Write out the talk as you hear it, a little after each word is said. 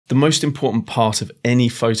The most important part of any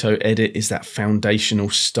photo edit is that foundational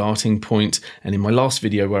starting point. And in my last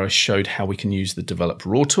video where I showed how we can use the Develop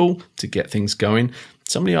Raw tool to get things going,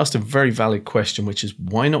 somebody asked a very valid question, which is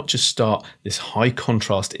why not just start this high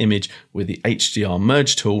contrast image with the HDR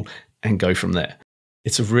Merge tool and go from there?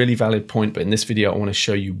 It's a really valid point, but in this video, I want to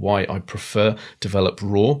show you why I prefer Develop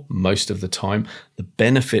Raw most of the time, the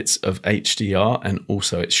benefits of HDR and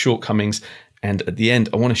also its shortcomings. And at the end,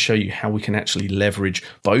 I want to show you how we can actually leverage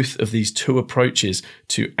both of these two approaches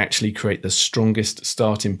to actually create the strongest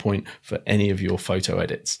starting point for any of your photo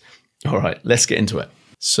edits. All right, let's get into it.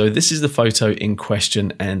 So this is the photo in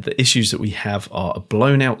question, and the issues that we have are a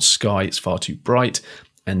blown out sky, it's far too bright,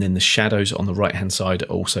 and then the shadows on the right hand side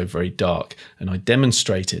are also very dark. And I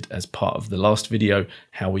demonstrated as part of the last video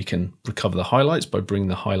how we can recover the highlights by bringing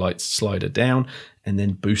the highlights slider down and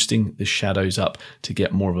then boosting the shadows up to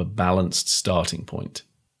get more of a balanced starting point.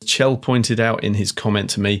 Chell pointed out in his comment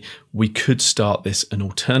to me, we could start this an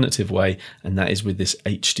alternative way, and that is with this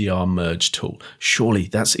HDR Merge tool. Surely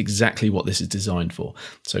that's exactly what this is designed for.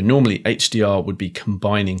 So normally HDR would be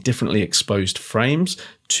combining differently exposed frames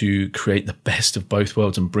to create the best of both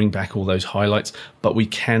worlds and bring back all those highlights, but we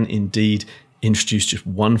can indeed introduce just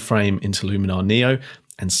one frame into Luminar Neo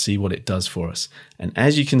and see what it does for us. And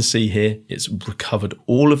as you can see here, it's recovered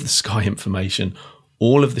all of the sky information,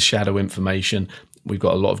 all of the shadow information. We've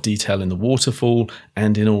got a lot of detail in the waterfall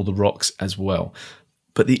and in all the rocks as well.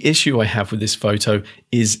 But the issue I have with this photo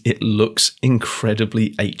is it looks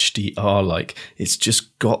incredibly HDR-like. It's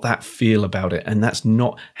just got that feel about it, and that's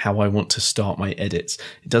not how I want to start my edits.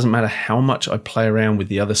 It doesn't matter how much I play around with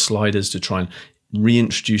the other sliders to try and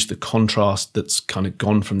reintroduce the contrast that's kind of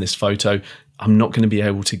gone from this photo. I'm not going to be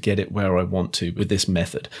able to get it where I want to with this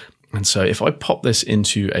method. And so if I pop this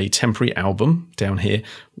into a temporary album down here,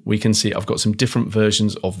 we can see I've got some different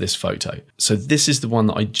versions of this photo. So this is the one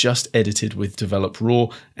that I just edited with Develop Raw,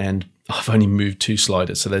 and I've only moved 2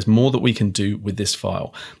 sliders. So there's more that we can do with this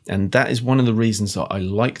file. And that is one of the reasons that I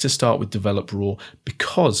like to start with Develop Raw,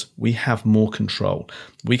 because we have more control.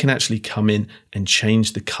 We can actually come in and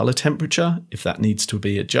change the color temperature if that needs to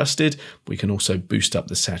be adjusted. We can also boost up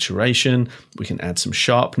the saturation. We can add some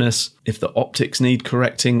sharpness. If the optics need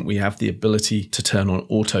correcting, we have the ability to turn on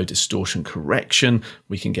auto distortion correction.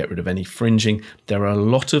 We can get rid of any fringing. There are a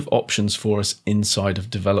lot of options for us inside of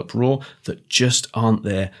Develop Raw that just aren't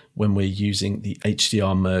there when we're using the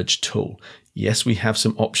HDR Merge tool. Yes, we have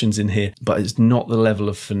some options in here, but it's not the level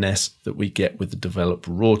of finesse that we get with the Develop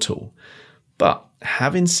Raw tool. But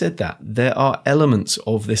having said that, there are elements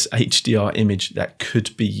of this HDR image that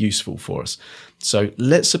could be useful for us. So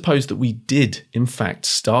let's suppose that we did, in fact,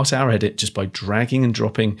 start our edit just by dragging and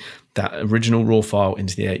dropping that original raw file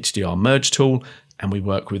into the HDR Merge tool, and we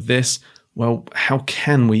work with this. Well, how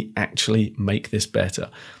can we actually make this better?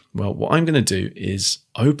 Well, what I'm going to do is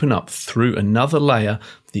open up through another layer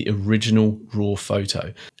the original raw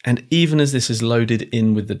photo. And even as this is loaded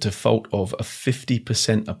in with the default of a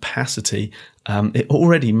 50% opacity, it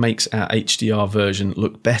already makes our HDR version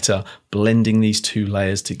look better, blending these 2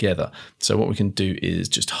 layers together. So what we can do is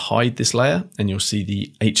just hide this layer and you'll see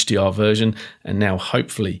the HDR version. And now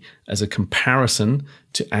hopefully as a comparison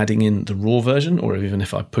to adding in the raw version, or even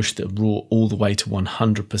if I push the raw all the way to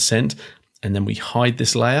 100%, and then we hide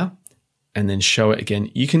this layer and then show it again,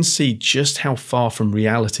 you can see just how far from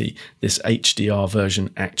reality this HDR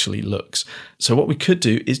version actually looks. So what we could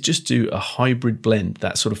do is just do a hybrid blend,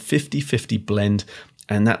 that sort of 50-50 blend,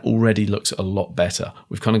 and that already looks a lot better.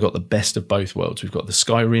 We've kind of got the best of both worlds. We've got the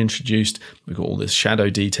sky reintroduced, we've got all this shadow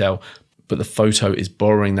detail, but the photo is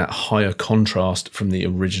borrowing that higher contrast from the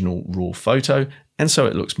original raw photo, and so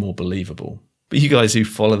it looks more believable. But you guys who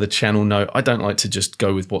follow the channel know I don't like to just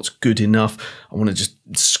go with what's good enough. I want to just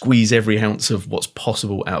squeeze every ounce of what's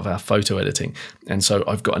possible out of our photo editing. And so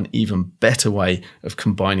I've got an even better way of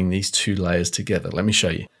combining these 2 layers together. Let me show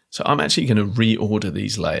you. So I'm actually going to reorder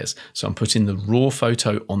these layers. So I'm putting the raw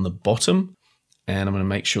photo on the bottom, and I'm going to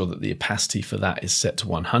make sure that the opacity for that is set to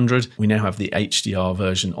 100. We now have the HDR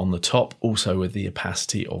version on the top, also with the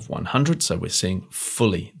opacity of 100. So we're seeing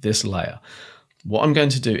fully this layer. What I'm going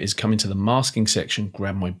to do is come into the masking section,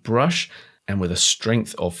 grab my brush, and with a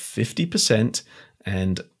strength of 50%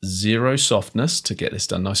 and 0 softness to get this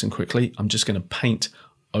done nice and quickly, I'm just going to paint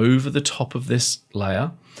over the top of this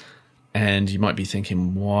layer. And you might be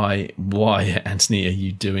thinking, why, Anthony, are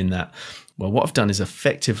you doing that? Well, what I've done is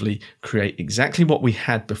effectively create exactly what we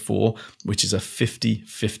had before, which is a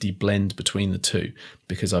 50-50 blend between the 2,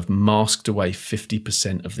 because I've masked away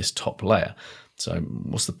 50% of this top layer. So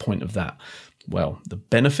what's the point of that? Well, the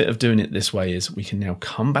benefit of doing it this way is we can now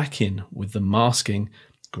come back in with the masking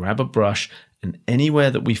grab a brush, and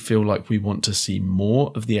anywhere that we feel like we want to see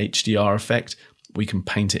more of the HDR effect, we can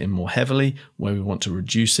paint it in more heavily. Where we want to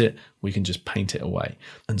reduce it, we can just paint it away.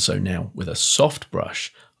 And so now with a soft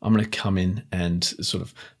brush, I'm going to come in and sort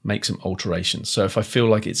of make some alterations. So if I feel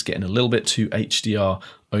like it's getting a little bit too HDR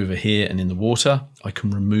over here and in the water, I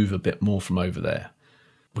can remove a bit more from over there.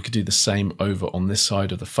 We could do the same over on this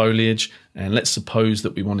side of the foliage. And let's suppose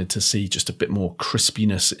that we wanted to see just a bit more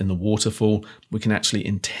crispiness in the waterfall. We can actually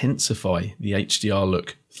intensify the HDR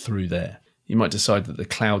look through there. You might decide that the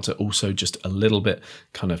clouds are also just a little bit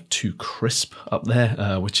kind of too crisp up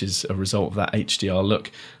there, which is a result of that HDR look.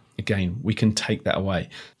 Again, we can take that away.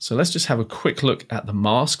 So let's just have a quick look at the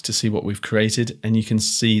mask to see what we've created. And you can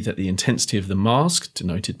see that the intensity of the mask,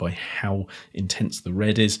 denoted by how intense the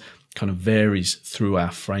red is, kind of varies through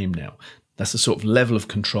our frame now. That's the sort of level of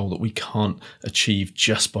control that we can't achieve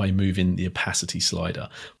just by moving the opacity slider.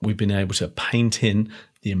 We've been able to paint in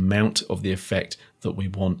the amount of the effect that we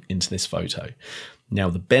want into this photo. Now,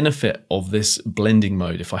 the benefit of this blending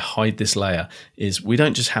mode, if I hide this layer, is we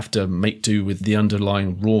don't just have to make do with the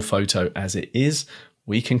underlying raw photo as it is.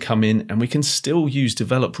 We can come in and we can still use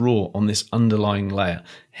Develop Raw on this underlying layer.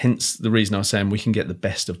 Hence the reason I was saying we can get the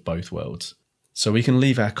best of both worlds. So we can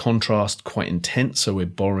leave our contrast quite intense. So we're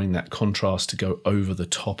borrowing that contrast to go over the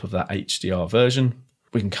top of that HDR version.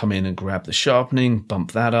 We can come in and grab the sharpening,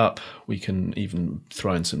 bump that up. We can even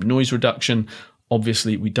throw in some noise reduction.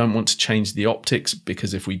 Obviously, we don't want to change the optics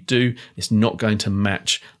because if we do, it's not going to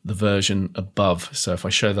match the version above. So if I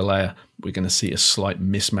show the layer, we're going to see a slight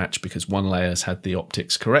mismatch because one layer has had the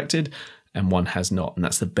optics corrected and one has not. And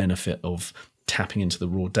that's the benefit of tapping into the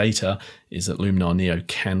raw data, is that Luminar Neo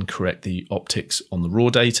can correct the optics on the raw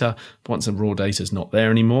data. But once the raw data is not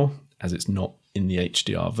there anymore, as it's not in the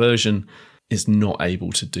HDR version, it's not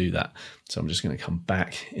able to do that. So I'm just going to come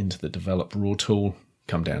back into the Develop Raw tool,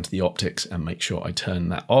 come down to the optics and make sure I turn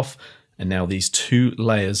that off. And now these two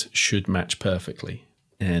layers should match perfectly.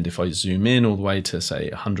 And if I zoom in all the way to say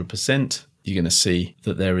 100%, you're going to see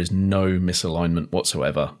that there is no misalignment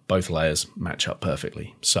whatsoever. Both layers match up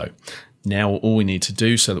perfectly. So now all we need to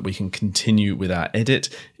do so that we can continue with our edit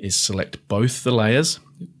is select both the layers.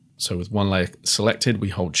 So with one layer selected, we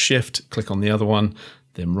hold Shift, click on the other one,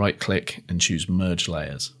 then right click and choose Merge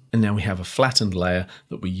Layers. And now we have a flattened layer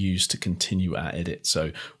that we use to continue our edit.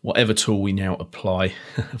 So whatever tool we now apply,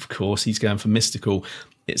 of course, he's going for mystical,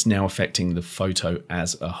 it's now affecting the photo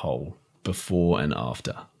as a whole, before and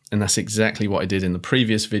after. And that's exactly what I did in the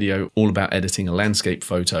previous video, all about editing a landscape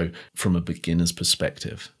photo from a beginner's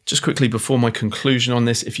perspective. Just quickly before my conclusion on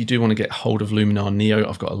this, if you do want to get hold of Luminar Neo,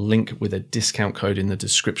 I've got a link with a discount code in the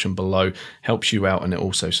description below. Helps you out and it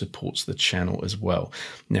also supports the channel as well.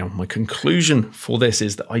 Now, my conclusion for this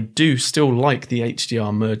is that I do still like the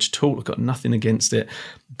HDR Merge tool. I've got nothing against it,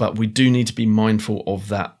 but we do need to be mindful of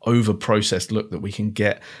that over-processed look that we can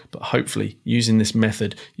get. But hopefully using this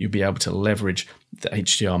method, you'll be able to leverage the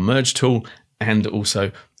HDR Merge tool and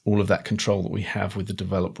also all of that control that we have with the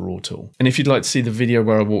Develop Raw tool. And if you'd like to see the video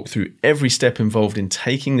where I walk through every step involved in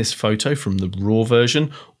taking this photo from the raw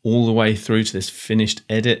version all the way through to this finished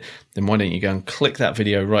edit, then why don't you go and click that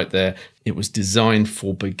video right there. It was designed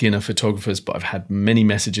for beginner photographers, but I've had many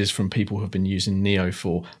messages from people who have been using Neo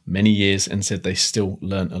for many years and said they still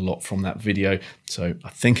learned a lot from that video. So I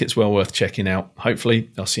think it's well worth checking out. Hopefully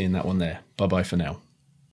I'll see you in that one there. Bye-bye for now.